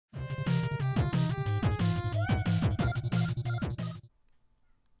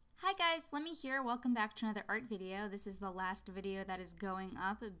guys, Lemmy here. Welcome back to another art video. This is the last video that is going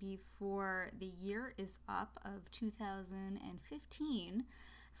up before the year is up of 2015.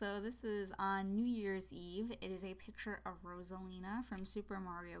 So this is on New Year's Eve. It is a picture of Rosalina from Super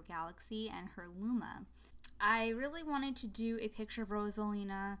Mario Galaxy and her Luma. I really wanted to do a picture of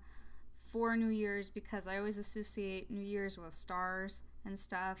Rosalina for New Year's because I always associate New Year's with stars and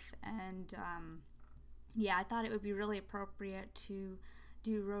stuff, and yeah, I thought it would be really appropriate to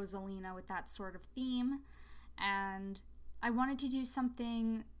do Rosalina with that sort of theme, and I wanted to do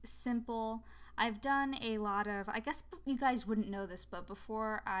something simple. I've done a lot of, I guess you guys wouldn't know this, but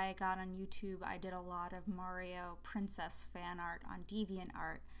before I got on YouTube, I did a lot of Mario Princess fan art on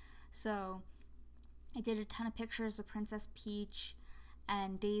DeviantArt. So I did a ton of pictures of Princess Peach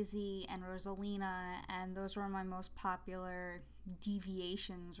and Daisy and Rosalina, and those were my most popular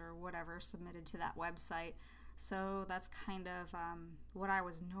deviations or whatever submitted to that website. So that's kind of what I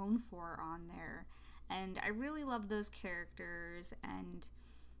was known for on there, and I really love those characters, and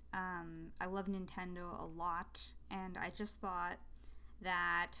I love Nintendo a lot, and I just thought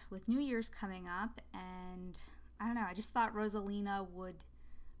that with New Year's coming up, and I don't know, I just thought Rosalina would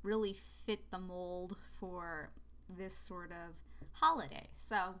really fit the mold for this sort of holiday.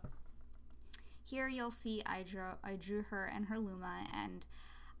 So here you'll see I drew her and her Luma, and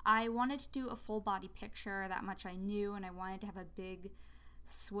I wanted to do a full body picture, that much I knew, and I wanted to have a big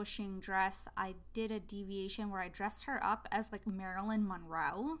swooshing dress. I did a deviation where I dressed her up as like Marilyn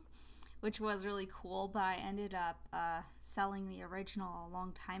Monroe, which was really cool, but I ended up selling the original a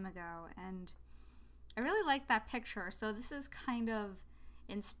long time ago, and I really liked that picture. So this is kind of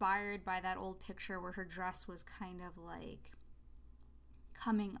inspired by that old picture where her dress was kind of like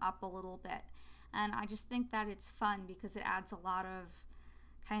coming up a little bit, and I just think that it's fun because it adds a lot of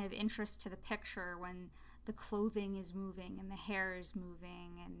kind of interest to the picture when the clothing is moving and the hair is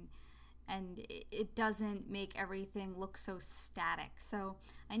moving, and it doesn't make everything look so static. So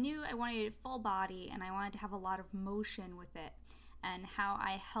I knew I wanted it full body, and I wanted to have a lot of motion with it. And how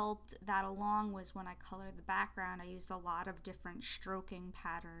I helped that along was when I colored the background, I used a lot of different stroking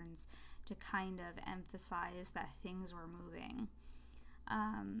patterns to kind of emphasize that things were moving.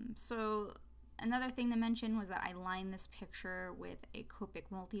 So another thing to mention was that I lined this picture with a Copic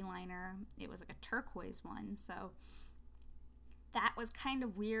Multiliner. It was like a turquoise one, so that was kind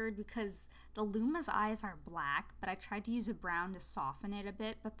of weird because the Luma's eyes are black, but I tried to use a brown to soften it a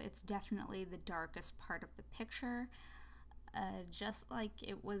bit, but it's definitely the darkest part of the picture, just like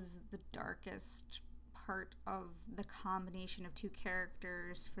it was the darkest part of the combination of two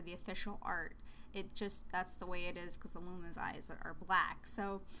characters for the official art. It just, that's the way it is because the Luma's eyes are black.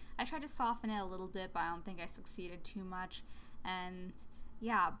 So I tried to soften it a little bit, but I don't think I succeeded too much. And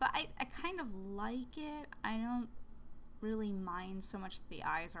yeah, but I kind of like it. I don't really mind so much that the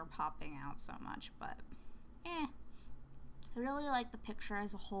eyes are popping out so much, but I really like the picture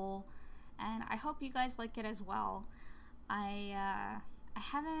as a whole, and I hope you guys like it as well. I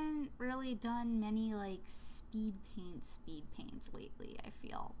haven't really done many like speed paints lately. I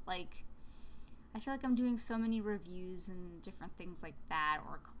feel like I'm doing so many reviews and different things like that,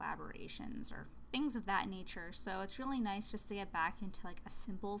 or collaborations or things of that nature. So it's really nice just to get back into like a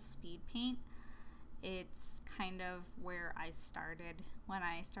simple speed paint. It's kind of where I started when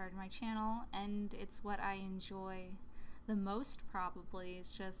I started my channel, and it's what I enjoy the most probably, is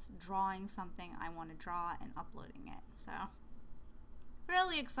just drawing something I want to draw and uploading it. So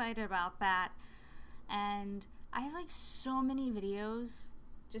really excited about that. And I have like so many videos,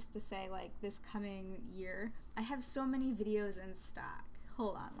 just to say, like this coming year I have so many videos in stock.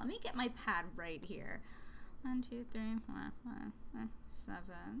 Hold on, let me get my pad right here. 1 2 3 4 5 7.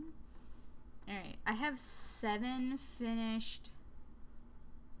 Alright, I have 7 finished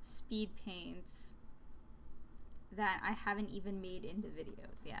speed paints that I haven't even made into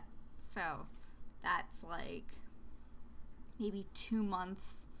videos yet. So that's like maybe 2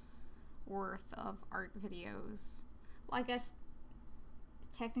 months worth of art videos. Well, I guess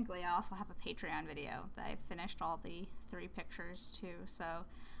technically I also have a Patreon video that I finished all the 3 pictures too. So I have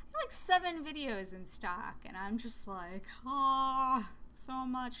like 7 videos in stock, and I'm just like, so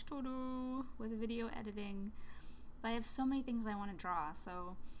much to do with video editing. But I have so many things I want to draw,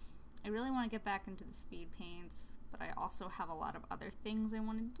 so I really want to get back into the speed paints, but I also have a lot of other things I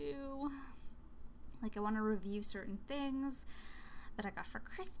want to do. Like I want to review certain things that I got for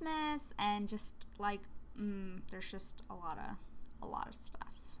Christmas, and just like there's just a lot of stuff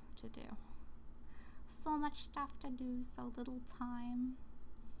to do. So much stuff to do, so little time.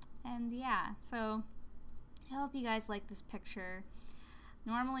 And yeah, so I hope you guys like this picture.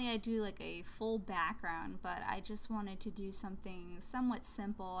 Normally I do like a full background, but I just wanted to do something somewhat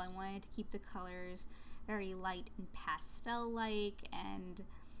simple. I wanted to keep the colors very light and pastel-like and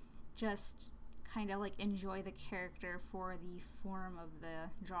just kind of like enjoy the character for the form of the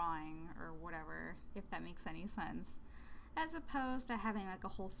drawing or whatever, if that makes any sense. As opposed to having like a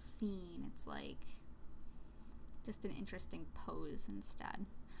whole scene, it's like just an interesting pose instead.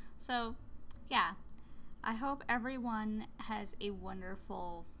 So yeah, I hope everyone has a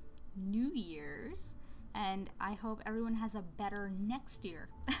wonderful New Year's, and I hope everyone has a better next year.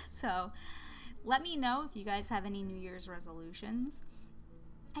 So let me know if you guys have any New Year's resolutions.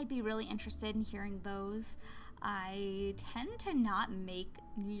 I'd be really interested in hearing those. I tend to not make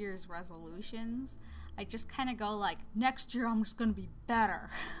New Year's resolutions. I just kind of go like, next year I'm just going to be better.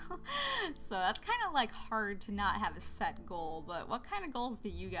 So that's kind of like hard to not have a set goal, but what kind of goals do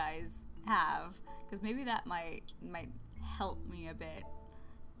you guys have? Because maybe that might help me a bit,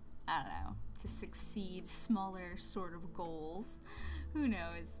 I don't know, to succeed smaller sort of goals. Who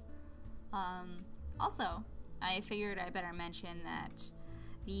knows? Also, I figured I better mention that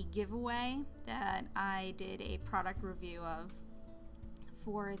the giveaway that I did a product review of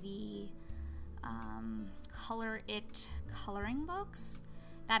for the Color It coloring books,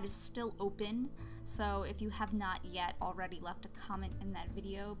 that is still open. So if you have not yet already left a comment in that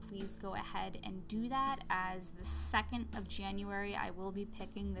video, please go ahead and do that, as the 2nd of January I will be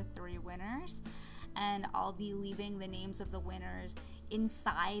picking the 3 winners, and I'll be leaving the names of the winners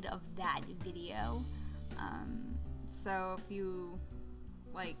inside of that video. So if you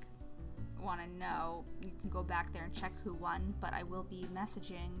like want to know, you can go back there and check who won, but I will be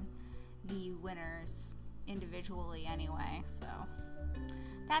messaging the winners individually anyway, so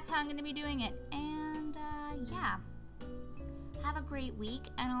that's how I'm going to be doing it. And yeah, have a great week,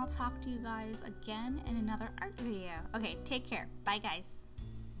 and I'll talk to you guys again in another art video. Okay, take care. Bye guys.